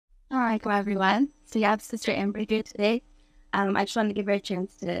Assalamualaikum everyone. So you have Sister Amber here today. I just wanted to give her a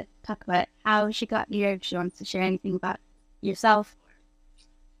chance to talk about how she got here, if she wants to share anything about yourself.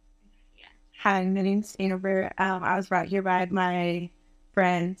 Hi, my name's Amber. I was brought here by my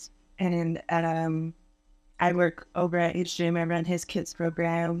friends, and I work over at his gym. I run his kids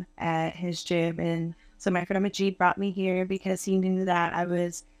program at his gym, and so my friend Majid brought me here because he knew that I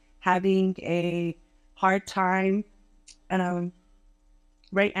was having a hard time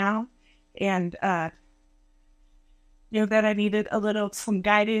right now, and that I needed some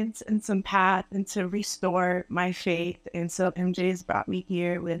guidance and some path and to restore my faith. And so MJ's brought me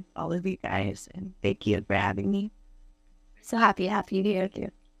here with all of you guys, and thank you for having me. So happy to have you here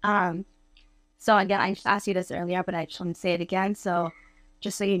too. So again, I just asked you this earlier, but I just want to say it again. So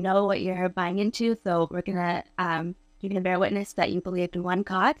just so you know what you're buying into, so you're gonna bear witness that you believe in one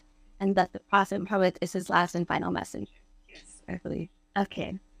God and that the Prophet Muhammad is his last and final messenger. Yes, I believe.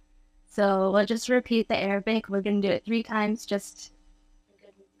 Okay. So we'll just repeat the Arabic. We're going to do it 3 times, just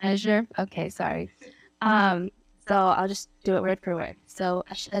measure. Okay, sorry. So I'll just do it word for word. So,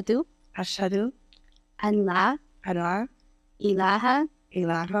 Ashhadu Ashhadu an la an ilaha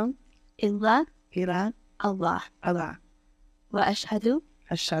ilaha illa illa Allah. Allah. Wa Ashhadu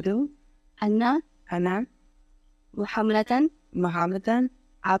anna anna Muhammadan Muhammadan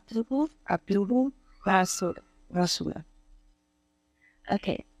abduhu. abduhu wa rasulah.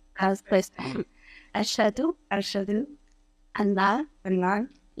 Okay, that was placed. Ashhadu Ashhadu an la an la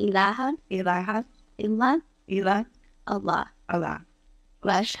ilaha ilaha illa illa Allah. Allah.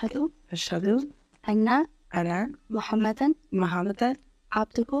 Wa Ashhadu anna anna Muhammadan Muhammadan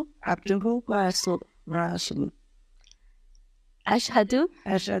abduhu abduhu wa rasuluh. wa rasulah. Ashhadu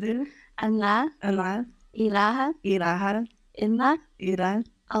Ashhadu an la an la ilaha ilaha illa illa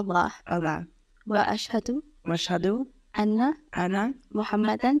Allah. Allah. Wa ashhadu anna Anna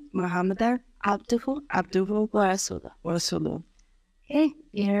Muhammadan Muhammadan abduhu abduhu wa rasuluh. wa rasulah. Okay,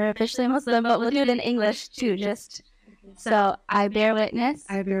 you're officially Muslim, but we'll do it in English too, just so I bear witness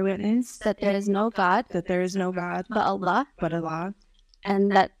I bear witness that there is no God that there is no God but Allah, but Allah,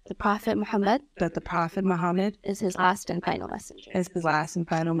 and that the Prophet Muhammad that the Prophet Muhammad is his last and final messenger. is his last and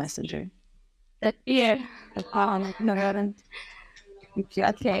final messenger. Yeah.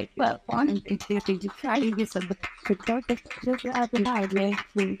 Okay, well,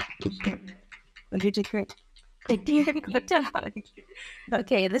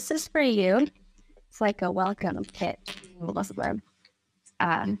 okay, this is for you. It's like a welcome kit. So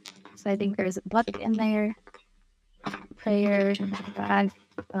I think there's a book in there. Prayer.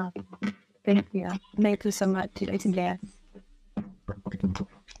 Thank you. Thank you so much today.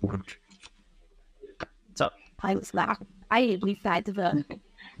 So, I was like, I replied to the.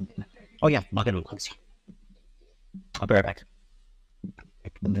 oh yeah, I'll get it. I'll be right back.